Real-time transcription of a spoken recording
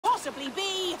possibly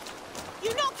be?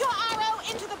 You knock your arrow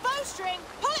into the bowstring,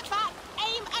 pull it back,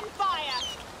 aim and fire.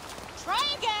 Try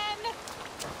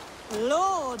again.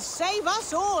 Lord, save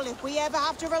us all if we ever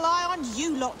have to rely on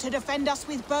you lot to defend us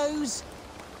with bows.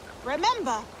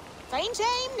 Remember, faint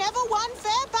aim never won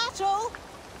fair battle.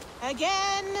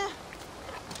 Again.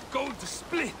 Going to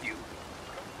split you.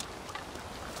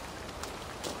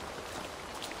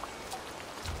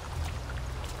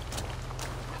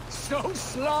 So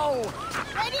slow.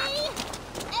 Ready?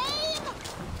 Aim!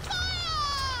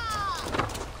 Fire!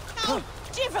 How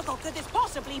difficult could this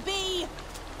possibly be?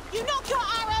 You knock your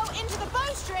arrow into the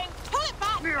bowstring, pull it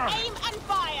back, aim and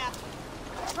fire.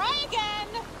 Try again.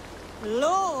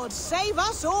 Lord, save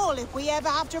us all if we ever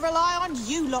have to rely on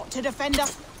you lot to defend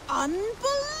us.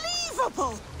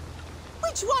 Unbelievable!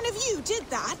 Which one of you did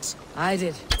that? I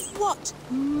did. What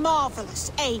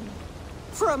marvelous aim.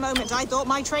 For a moment, I thought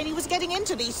my training was getting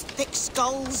into these thick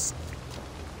skulls.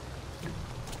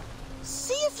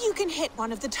 See if you can hit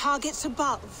one of the targets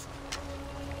above.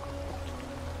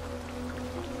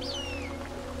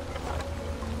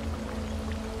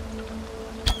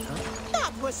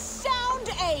 That was sound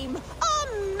aim.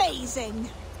 Amazing.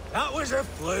 That was a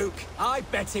fluke. I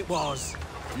bet it was.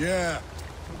 Yeah.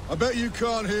 I bet you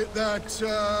can't hit that,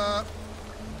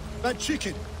 that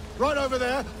chicken. Right over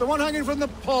there, the one hanging from the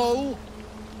pole.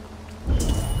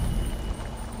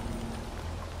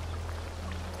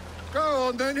 Go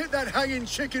on then, hit that hanging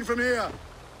chicken from here.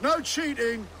 No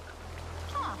cheating.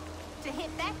 Huh. To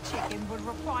hit that chicken would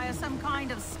require some kind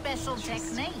of special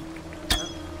technique.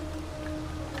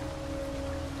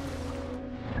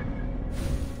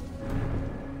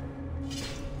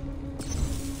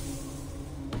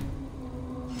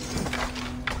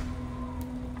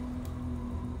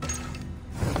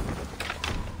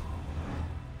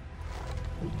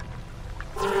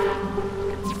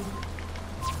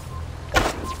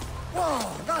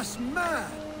 That's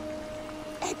mad.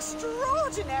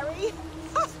 Extraordinary.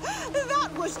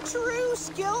 That was true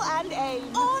skill and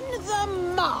aim. On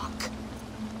the mark.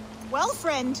 Well,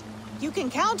 friend, you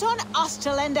can count on us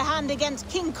to lend a hand against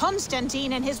King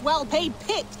Constantine and his well-paid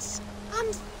Picts.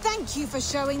 And thank you for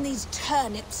showing these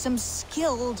turnips some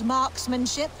skilled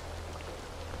marksmanship.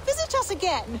 Visit us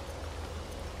again.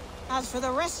 As for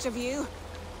the rest of you,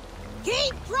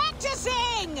 keep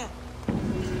practicing!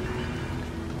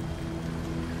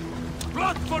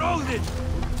 Blood for Odin!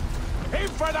 Aim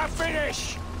for the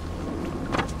finish!